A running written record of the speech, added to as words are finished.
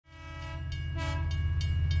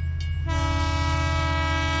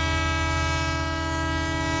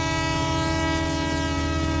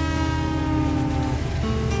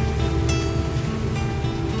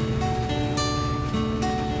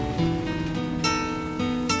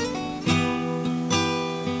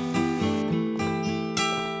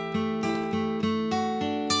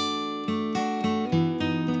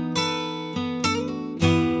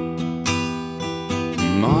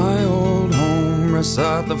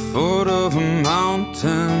at the foot of a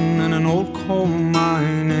mountain in an old coal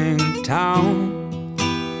mining town.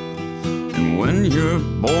 And when you're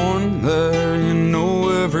born there, you know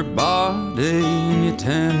everybody and you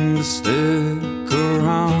tend to stick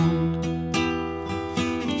around.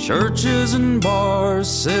 Churches and bars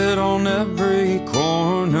sit on every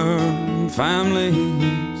corner, and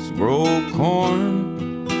families grow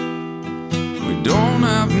corn. We don't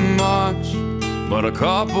have much, but a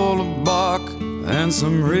couple of buck and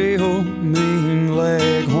some real mean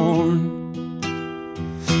leghorn.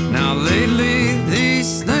 Now lately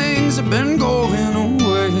these things have been going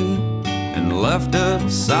away and left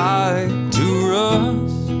aside to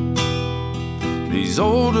rust. These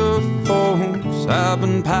older folks have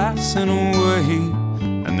been passing away,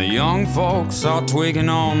 and the young folks are twigging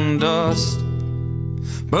on dust.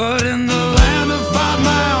 But in the land of five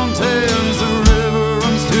mountains, the river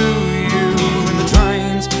runs to you, and the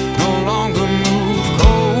trains no longer move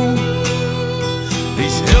coal.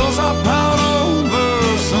 These hills are plowed over,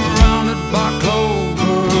 surrounded by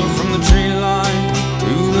clover, from the tree line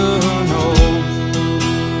to the knoll.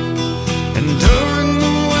 And during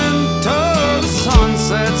the winter, the sun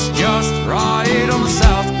sets just right on the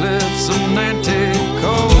south cliffs of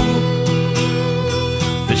Nantico.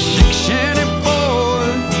 The Shickshinny boy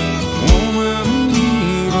won't ever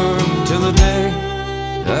leave her till the day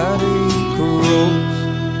that he grows.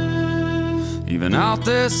 Even out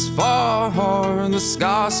this far, the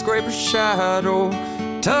skyscraper shadow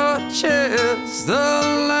touches the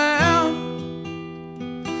land.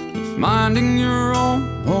 If minding your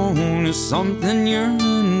own is something you're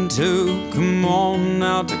into, come on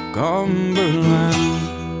out to Cumberland.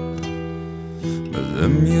 But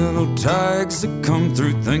them yellow tags that come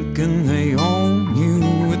through thinking they own you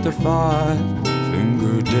with their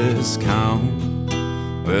 5-finger discount.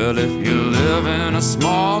 Well, if you live in a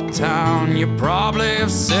small town, you probably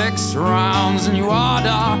have 6 rounds, and you ought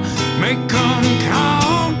to make them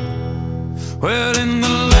count. Well, in the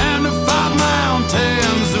land of five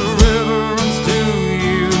mountains, the river runs to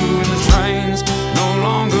you, and the trains no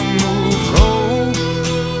longer move coal.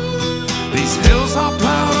 These hills are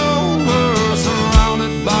plowed over,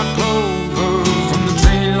 surrounded by clover, from the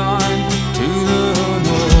tree line to the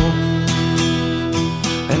knoll.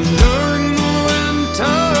 And during the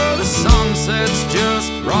winter, the sun sets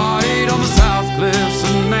just right on the south cliffs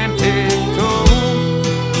of Nantico.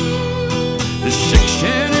 The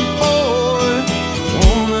Shickshinny boy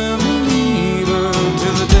won't ever leave her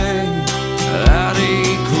till the day that he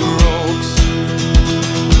croaks.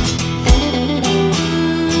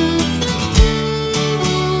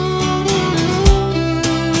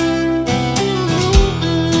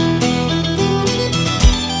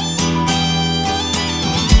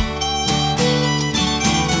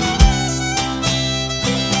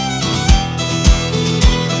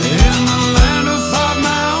 In the land of five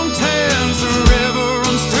mountains, the river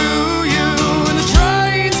runs to you, and the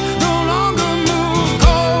trains no longer move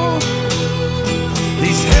coal.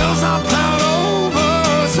 These hills are plowed over,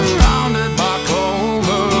 surrounded by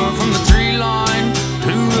clover, from the tree line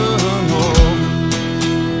to the knoll.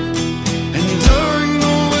 And during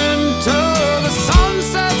the winter, the sun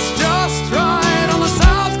sets just right on the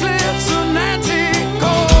south cliffs of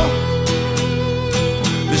Nantico.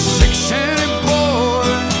 The Shickshinny boy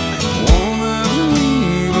won't ever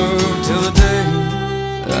leave her till the day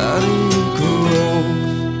that he grows.